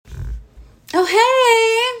Oh,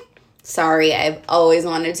 hey! Sorry, I've always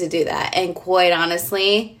wanted to do that. And quite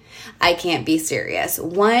honestly, I can't be serious.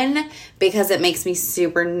 One, because it makes me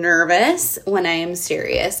super nervous when I am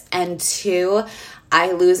serious. And two,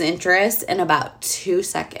 I lose interest in about 2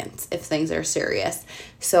 seconds if things are serious.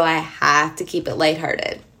 So I have to keep it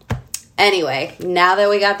lighthearted. Anyway, now that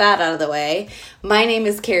we got that out of the way, my name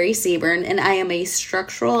is Carrie Seaburn, and I am a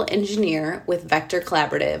structural engineer with Vector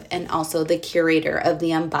Collaborative and also the curator of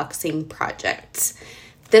the Unboxing Project.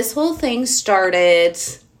 This whole thing started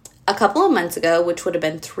a couple of months ago, which would have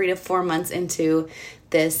been 3 to 4 months into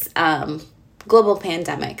this global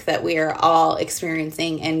pandemic that we are all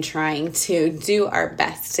experiencing and trying to do our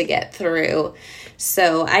best to get through.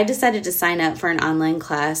 So I decided to sign up for an online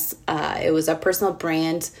class. It was a personal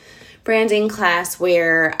branding class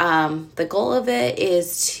where the goal of it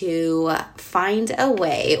is to find a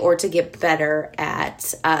way or to get better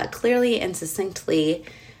at clearly and succinctly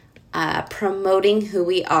promoting who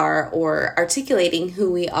we are or articulating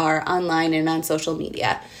who we are online and on social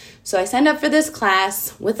media. So I signed up for this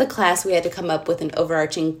class. With the class, we had to come up with an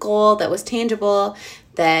overarching goal that was tangible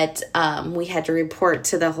that we had to report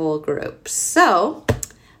to the whole group. So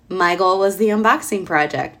my goal was the unboxing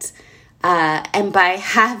project. And by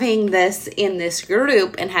having this in this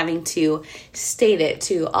group and having to state it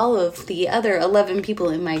to all of the other 11 people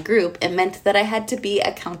in my group, it meant that I had to be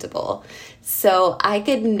accountable. So I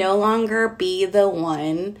could no longer be the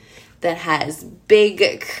one that has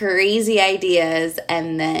big, crazy ideas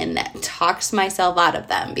and then talks myself out of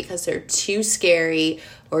them because they're too scary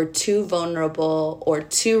or too vulnerable or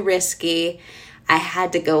too risky. I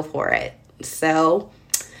had to go for it. So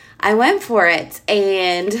I went for it,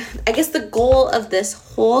 and I guess the goal of this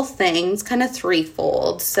whole thing is kind of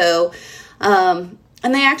threefold. So, and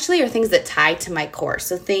they actually are things that tie to my course.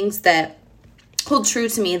 So things that hold true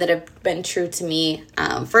to me, that have been true to me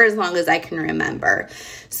for as long as I can remember.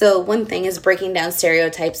 So one thing is breaking down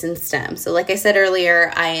stereotypes in STEM. So like I said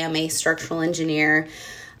earlier, I am a structural engineer.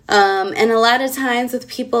 And a lot of times with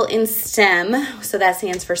people in STEM, so that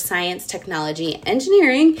stands for science, technology,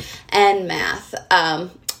 engineering, and math.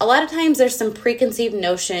 A lot of times there's some preconceived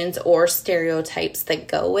notions or stereotypes that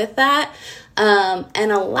go with that.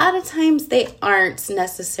 And a lot of times they aren't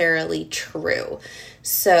necessarily true.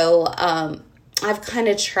 So I've kind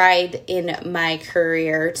of tried in my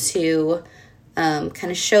career to kind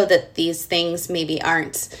of show that these things maybe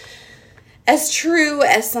aren't as true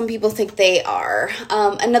as some people think they are.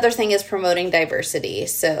 Another thing is promoting diversity.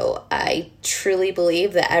 So I truly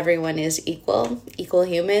believe that everyone is equal. Equal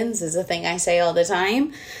humans is a thing I say all the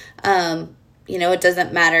time. It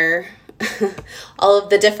doesn't matter all of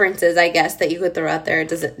the differences, I guess, that you could throw out there.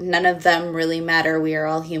 None of them really matter. We are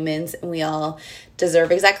all humans and we all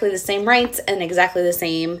deserve exactly the same rights and exactly the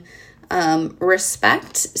same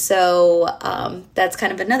respect. So that's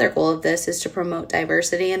kind of another goal of this, is to promote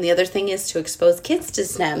diversity. And the other thing is to expose kids to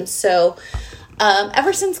STEM. So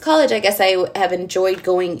ever since college, I guess I have enjoyed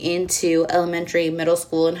going into elementary, middle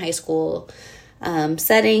school, and high school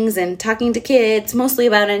settings and talking to kids, mostly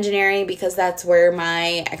about engineering because that's where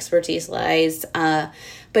my expertise lies.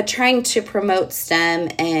 But trying to promote STEM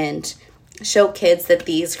and show kids that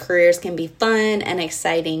these careers can be fun and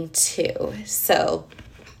exciting too. So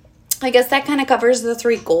I guess that kind of covers the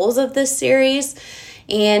 3 goals of this series.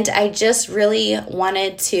 And I just really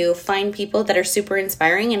wanted to find people that are super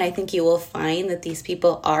inspiring. And I think you will find that these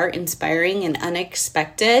people are inspiring and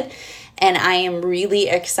unexpected. And I am really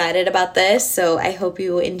excited about this. So I hope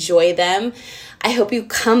you enjoy them. I hope you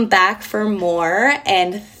come back for more.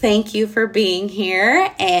 And thank you for being here.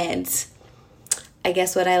 And I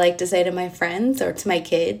guess what I like to say to my friends or to my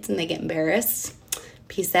kids, and they get embarrassed,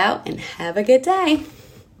 peace out and have a good day.